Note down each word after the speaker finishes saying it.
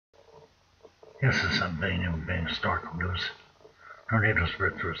This is something in being historical news. Tornadoes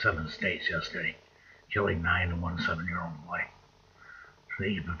ripped through 7 states yesterday, killing 9 and 1 7-year-old boy. It's the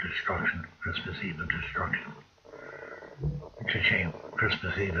eve of destruction, Christmas Eve of destruction. It's a shame.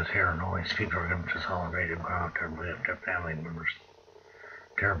 Christmas Eve is here and all these people are going to celebrate and go out there with their family members.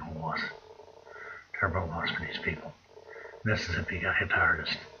 Terrible loss. Terrible loss for these people. Mississippi got hit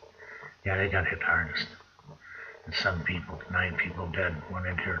hardest. Yeah, they got hit hardest. And 7 people, 9 people dead, 1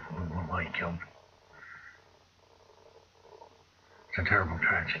 injured, 1 white killed. It's a terrible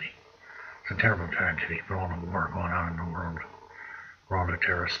tragedy. It's a terrible tragedy for all the war going on in the world, for all the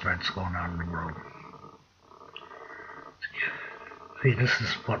terrorist threats going on in the world. See, this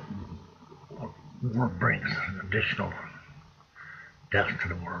is what war brings, an additional death to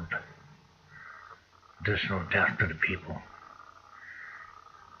the world, additional death to the people.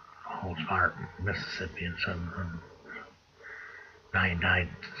 Holds part, Mississippi, and 9 died,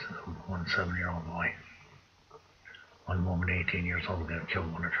 1 7-year-old boy. 1 woman, 18 years old, got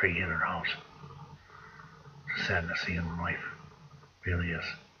killed when a tree hit her house. It's sad to see in life, it really is.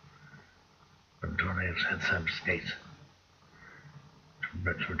 But tornadoes hit 7 states.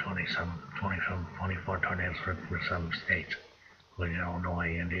 Ripped through 24 tornadoes ripped through 7 states, including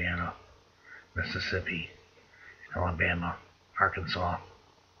Illinois, Indiana, Mississippi, Alabama, Arkansas.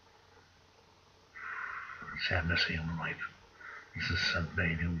 Sad to see in life. This is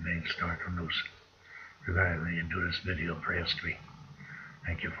something new being historical news. Regarding to do this video for history.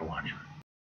 Thank you for watching.